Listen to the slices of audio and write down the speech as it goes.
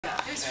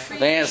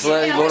Vance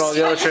Logan, Bulldog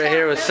Illustrated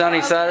here with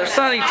Sonny Seiler.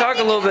 Sonny, talk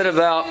a little bit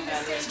about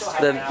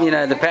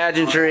the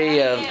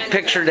pageantry of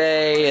picture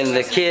day and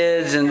the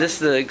kids and just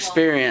the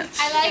experience.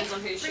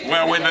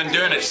 Well, we've been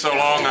doing it so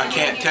long I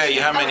can't tell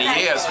you how many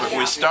years, but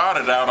we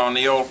started out on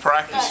the old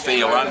practice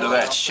field under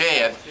that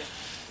shed,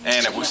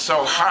 and it was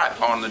so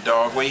hot on the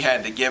dog we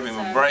had to give him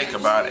a break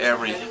about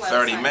every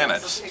 30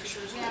 minutes.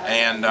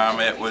 And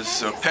it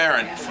was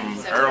apparent from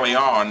early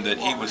on that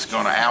he was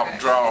going to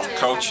outdraw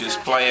coaches,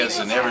 players,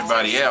 and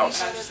everybody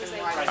else.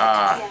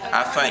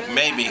 I think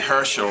maybe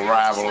Herschel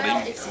rivaled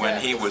him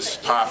when he was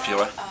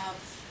popular.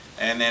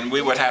 And then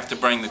we would have to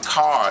bring the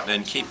car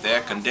and keep the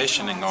air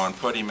conditioning on,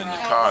 put him in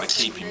the car to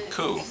keep him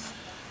cool.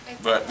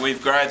 But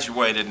we've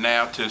graduated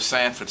now to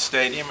Sanford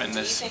Stadium in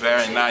this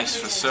very nice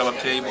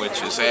facility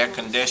which is air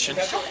conditioned,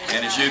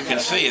 and as you can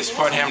see it's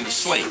put him to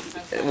sleep.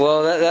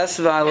 Well, that's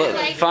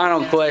my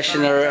final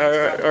question.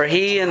 Are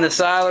he and the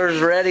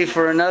Seilers ready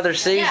for another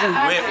season?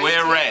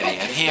 We're ready,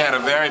 and he had a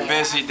very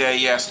busy day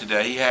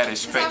yesterday. He had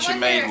his picture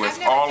made with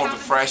all of the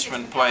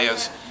freshman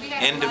players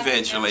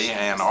individually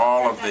and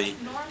all of the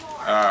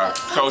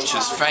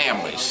coaches'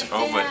 families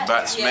over at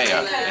Butts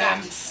Mayor,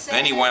 and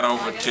then he went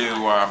over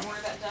to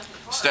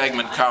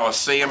Stegman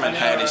Coliseum and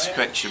had his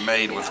picture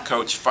made with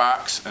Coach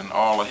Fox and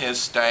all of his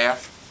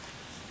staff.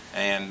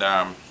 And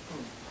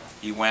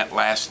he went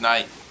last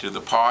night to the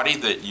party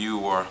that you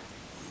were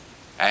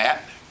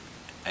at,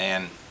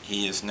 and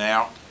he is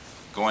now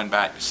going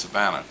back to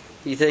Savannah.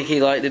 You think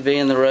he'd like to be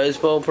in the Rose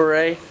Bowl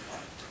parade?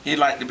 He'd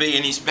like to be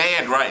in his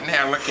bed right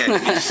now. Look at him,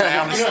 he's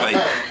sound asleep.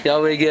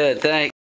 Y'all be good. Thanks.